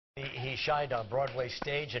he shined on Broadway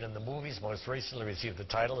stage and in the movies. Most recently received the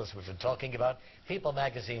title, as we've been talking about, People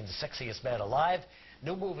Magazine's Sexiest Man Alive.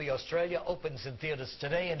 New movie, Australia, opens in theaters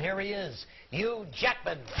today, and here he is, Hugh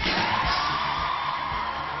Jackman.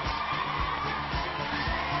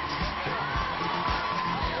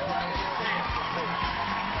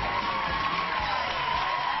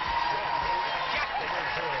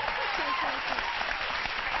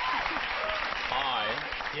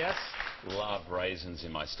 Yes? Love raisins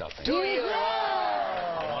in my stuffing. Do you?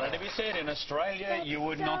 I wanted to be said, in Australia, you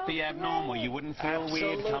would not be abnormal. You wouldn't feel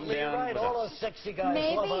weird. Come down. Right. All those sexy guys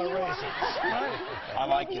love our raisins. I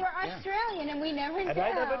like it. You're Australian, and we never And do.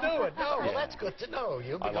 I never knew it. No, well, that's good to know.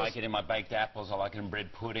 You. I like it in my baked apples. I like it in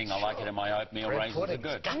bread pudding. I like it in my oatmeal raisins. Are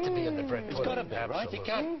good. It's got to be in the bread pudding. It's got to be, right? You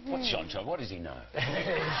can't. What's John? What does he know?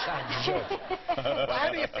 Well,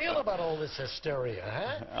 how do you feel about all this hysteria,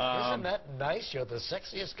 huh? Isn't that nice? You're the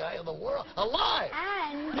sexiest guy in the world. Alive!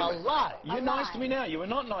 And alive! You're nice to me now. You were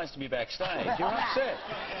not nice to me backstage. You're upset.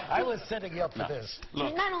 I was setting you up for this.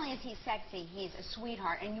 Look. Not only is he sexy, he's a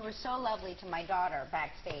sweetheart, and you were so lovely to my daughter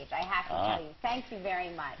backstage. I have to tell you, thank you very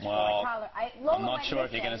much. Well, I'm not sure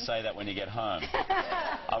if you're going to say that when you get home.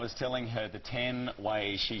 I was telling her the 10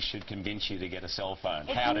 ways she should convince you to get a cell phone.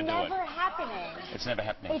 How to do it. It's never happening. It's never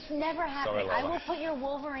happening. It's never happening. I will put your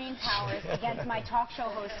Wolverine powers against my talk show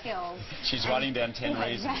host skills. She's writing down 10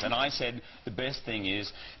 reasons, and I said the best thing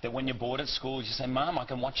is that when you're bored at school, you say, Mum, I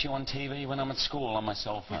can watch you on TV when I'm at school on my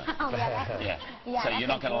cell phone. Oh, yeah. So you're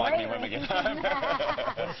not going to like me when we get home.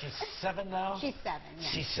 What is she, 7 now? She's 7.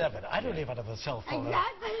 Yeah. She's 7. I don't even have a cell phone.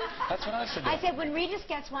 Exactly. That's what I said. I said, when Regis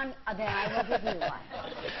gets one, then I will give you one.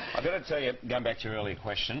 I've got to tell you, going back to your earlier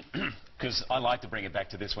question, because I like to bring it back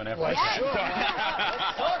to this whenever. Well, yeah, sure. Let's go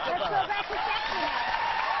back to sexy now.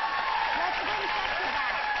 Let's bring sexy back.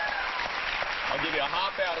 I'll give you a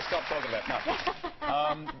half hour to stop talking about it.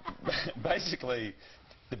 No. Basically,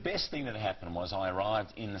 the best thing that happened was I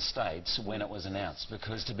arrived in the States when it was announced,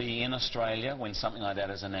 because to be in Australia when something like that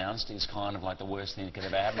is announced is kind of like the worst thing that could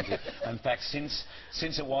ever happen to you. In fact, since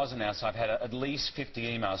it was announced, I've had at least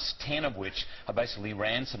 50 emails, 10 of which are basically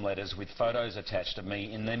ransom letters with photos attached of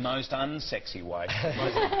me in the most unsexy way,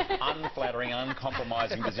 most unflattering,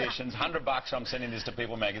 uncompromising positions. $100 I'm sending this to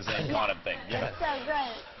People Magazine kind of thing. That's so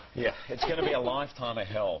great. Yeah, it's going to be a lifetime of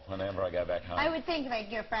hell whenever I go back home. I would think,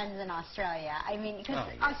 like, your friends in Australia. I mean, because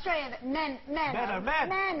Australia, men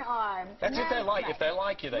are. That's if they like. If they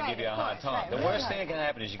like you, they give you a hard time. Right, the worst thing that can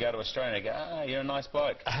happen is you go to Australia and they go, ah, you're a nice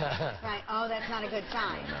bloke. Right. Oh, that's not a good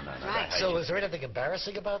sign. No. Right. So is there anything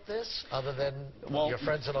embarrassing about this, other than your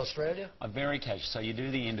friends in Australia? I'm very casual. So you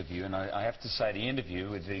do the interview, and I have to say the interview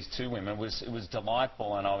with these 2 women was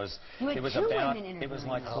delightful, and it was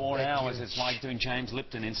like 4 hours. It's like doing James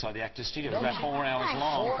Lipton inside the Actors Studio. It was about 4 hours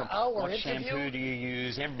long. 4-hour what interview? Shampoo do you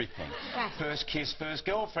use? Everything. First kiss, first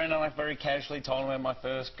girlfriend. And I very casually told them about my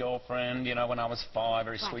first girlfriend, you know, when I was 5.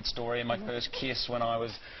 Very sweet story. And my first kiss when I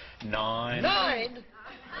was 9. 9? 9.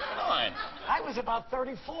 I was about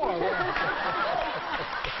 34.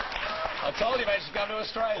 I told you, mate, she's come to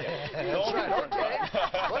Australia. That's right. Okay.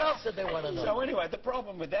 What else did they want to know? So anyway, the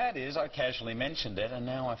problem with that is I casually mentioned it, and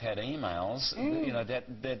now I've had emails, you know, that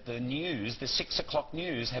the news, the 6 o'clock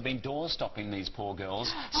news, have been door-stopping these poor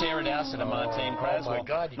girls. Sarah Dowsett and Martine Craswell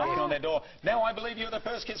knocking on their door. Now I believe you're the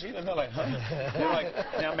first kiss for you. And they're like, huh? They're like,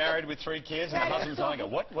 now married with 3 kids, and the husband's like,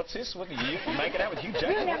 what's this? What are you making out with Hugh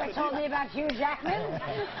Jackman? You never told me about Hugh Jackman.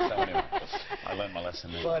 So anyway, I learned my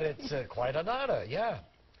lesson there. But it's quite an honor, yeah.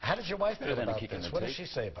 How does your wife feel about this? What does she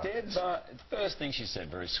say about it? The first thing she said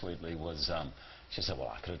very sweetly was, she said, well,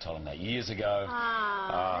 I could have told him that years ago.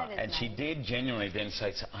 And she did genuinely then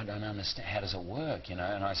say, I don't understand, how does it work, you know?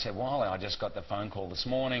 And I said, well, I just got the phone call this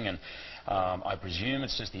morning, and I presume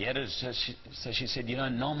it's just the editor. So she said, you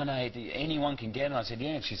don't nominate, anyone can get it. And I said,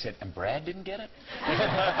 yeah. And she said, and Brad didn't get it?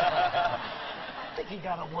 I think he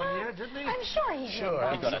got it 1 year, didn't he? I'm sure he did.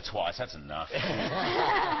 Sure. He got it twice. That's enough.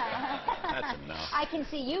 That's enough. I can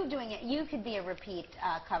see you doing it. You could be a repeat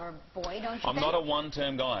cover boy, don't you I'm not a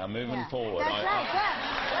one-term guy. I'm moving forward. That's right.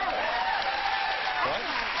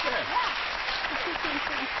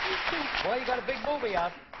 Well, you got a big movie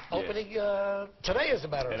out. Opening today, as a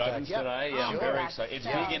matter of fact. It opens today. Yeah, I'm very excited. It's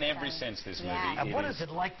big in every sense, this movie. And what is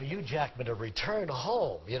it like for you, Jackman, to return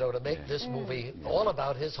home, you know, to make this movie all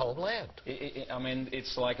about his homeland? I mean,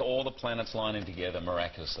 it's like all the planets lining together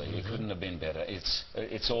miraculously. It couldn't have been better.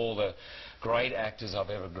 It's all the great actors I've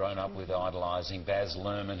ever grown up with idolising. Baz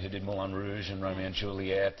Luhrmann, who did Moulin Rouge and Romeo and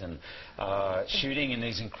Juliet, and shooting in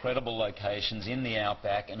these incredible locations in the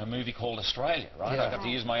outback in a movie called Australia, right? I got to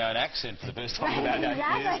use my own accent for the first time in about 8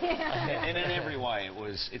 years. And in every way,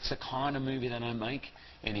 it's the kind of movie they don't make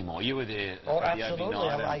anymore. You were there Oh, at the absolutely.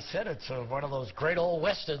 opening night. I said it's one of those great old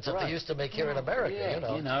westerns that they used to make here in America,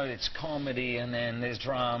 Yeah, you know. it's comedy, and then there's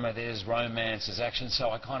drama, there's romance, there's action.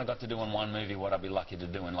 So I kind of got to do in one movie what I'd be lucky to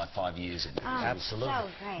do in like 5 years ago. Oh, Absolutely. so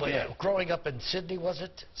great. But, Yeah. growing up in Sydney, was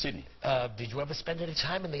it? Sydney. Did you ever spend any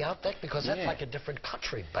time in the Outback? Because that's Yeah. like a different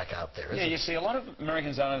country back out there, isn't Yeah, it? you see, a lot of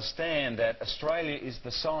Americans don't understand that Australia is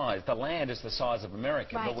the size, the land is the size of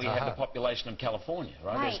America, Right. but we have the population of California,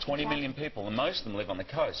 right? Right, There's 20 million people, and most of them live on the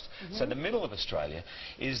coast. So the middle of Australia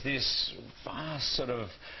is this vast sort of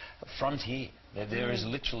frontier. There is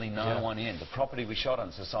literally no one in. The property we shot on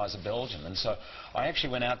is the size of Belgium, and so I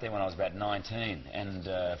actually went out there when I was about 19, and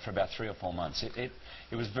for about 3 or 4 months. It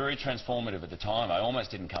was very transformative at the time. I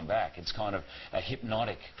almost didn't come back. It's kind of a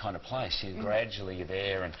hypnotic kind of place. You gradually you're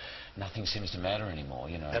there, and nothing seems to matter anymore,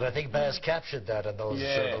 you know. And I think Baz captured that in those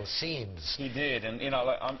scenes. He did, and you know,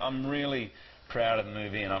 like, I'm really proud of the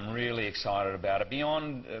movie, and I'm really excited about it.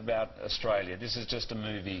 Beyond about Australia, this is just a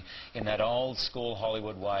movie in that old school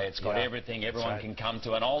Hollywood way. It's got everything everyone can come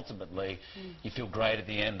to, and ultimately you feel great at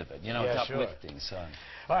the end of it. You know, it's uplifting. So.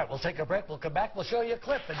 All right, we'll take a break. We'll come back. We'll show you a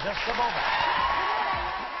clip in just a moment.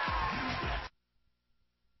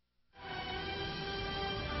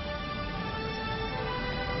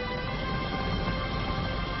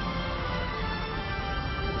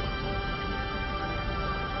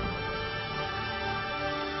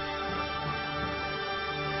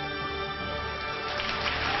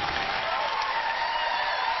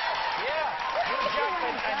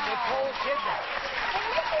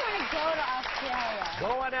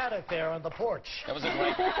 Going at it there on the porch. That was a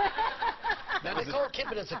great... Now, Nicole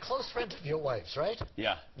Kidman is a close friend of your wife's, right?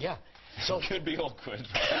 Yeah. Yeah. So It could be awkward.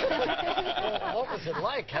 well, what was it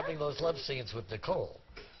like having those love scenes with Nicole?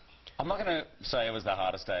 I'm not going to say it was the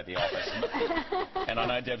hardest day at the office. And I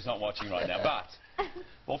know Deb's not watching right now, but...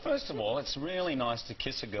 Well, first of all, it's really nice to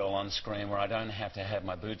kiss a girl on screen where I don't have to have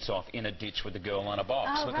my boots off in a ditch with a girl on a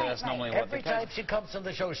box. Oh, because that's normally what Every time she comes on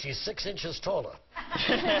the show, she's 6 inches taller.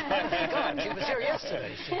 God, she was here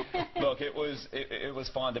yesterday. Look, it was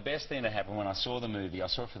fine. The best thing that happened when I saw the movie, I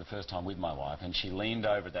saw it for the first time with my wife, and she leaned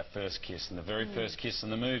over at that first kiss, and the very first kiss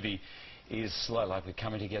in the movie is slow, like we're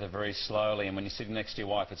coming together very slowly, and when you're sitting next to your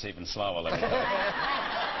wife, it's even slower. Let me tell you.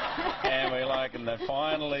 And we're like, and they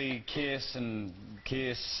finally kiss, and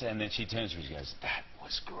then she turns to me and she goes, "That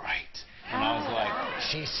was great." And I was like...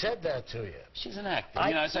 She said that to you. She's an actor,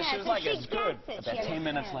 you know, so she was like, it's good. About 10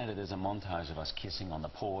 minutes understands. later, there's a montage of us kissing on the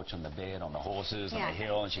porch, on the bed, on the horses, on the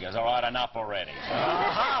hill, and she goes, "All right, enough already."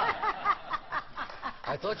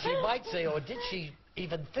 I thought she might say, or did she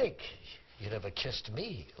even think, "You never kissed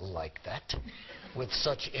me like that, with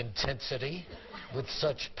such intensity, with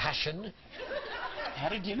such passion"? How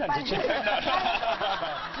did you know? Did you know?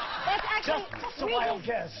 That's actually Just a wild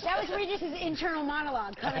guess. That was Regis's internal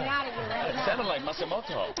monologue coming out of you right It now. sounded like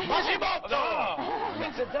Masimoto. Masimoto!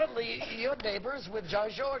 Incidentally, you're neighbors with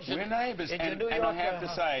George. We're neighbours, in and New I York, have to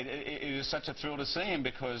say, it was such a thrill to see him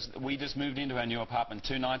because we just moved into our new apartment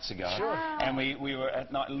 2 nights ago. Sure. And we were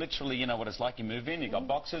at night, literally, you know what it's like, you move in, you got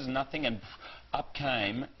boxes, nothing, and up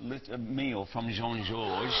came a meal from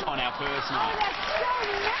Jean-Georges on our first night.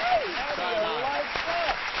 That's so nice. So nice.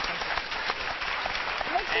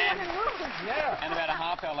 Makes you want to move. Yeah. And about a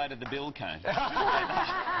half hour later, the bill came. No,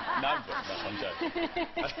 I'm joking.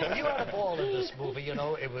 Well, you had a ball in this movie, you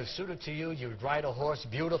know. It was suited to you. You ride a horse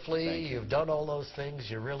beautifully. Thank you. You've done all those things.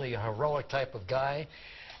 You're really a heroic type of guy.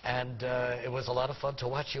 And it was a lot of fun to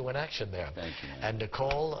watch you in action there. Thank you, man. And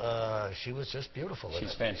Nicole, she was just beautiful in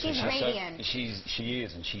She's it. fantastic. She's radiant. She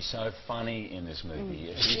is, and she's so funny in this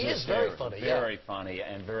movie. She's She is just very funny, very funny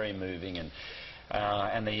and very moving, and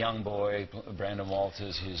the young boy Brandon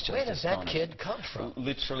Walters, who's just Where does that astonishing. kid come from?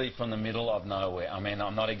 Literally from the middle of nowhere. I mean,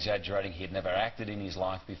 I'm not exaggerating. He'd never acted in his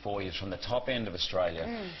life before. He was from the top end of Australia,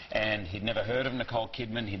 and he'd never heard of Nicole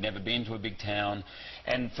Kidman. He'd never been to a big town,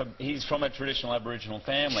 and he's from a traditional Aboriginal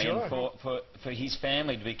family. Sure. And for his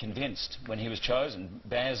family to be convinced when he was chosen,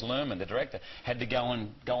 Baz Luhrmann, the director, had to go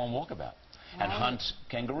on walkabout. And hunt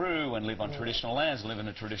kangaroo and live on traditional lands, live in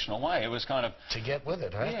a traditional way. It was kind of... To get with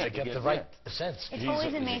it, huh? Yeah, to get the right sense. It He's always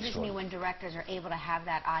amazes me extraordinary. when directors are able to have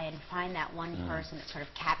that eye and find that one person that sort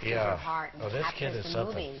of captures your heart and This kid captures is the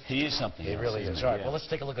something. movie. He is something. He else, really isn't is. he? All right, Yeah. well, let's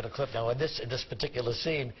take a look at a clip now. In this particular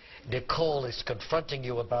scene, Nicole is confronting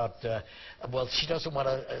you about, well, she doesn't want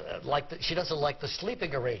to, she doesn't like the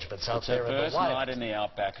sleeping arrangements out It's there her in the first wild. night in the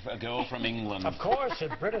outback, a girl from England. Of course, in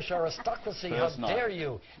British aristocracy, how First night. dare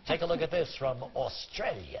you? Take a look at this from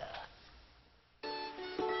Australia.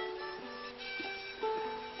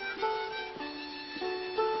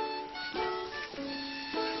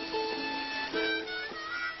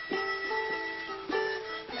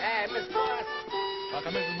 Miss Boss.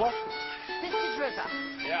 Welcome, Mrs. Boss. This is River.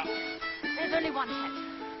 Yeah. There's only one head.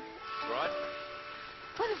 Right.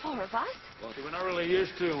 Well, the four of us. Well, we're not really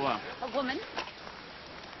used to, A woman.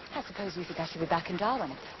 I suppose you think I should be back in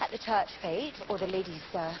Darwin at the church fete or the ladies,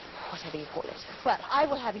 whatever you call it. Well, I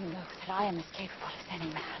will have you know that I am as capable as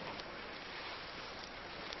any man.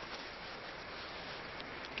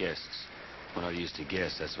 Guests. Well, I used to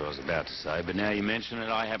guess, that's what I was about to say, but now you mention it,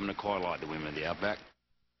 I happen to quite like the women of the Outback.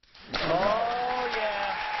 Oh,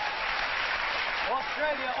 yeah.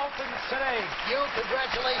 Australia opens today. You,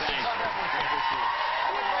 congratulations on everything.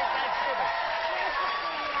 Have a great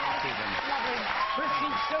Thanksgiving.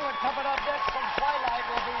 Kristen Stewart coming up next from Twilight.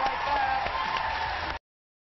 We'll be right back.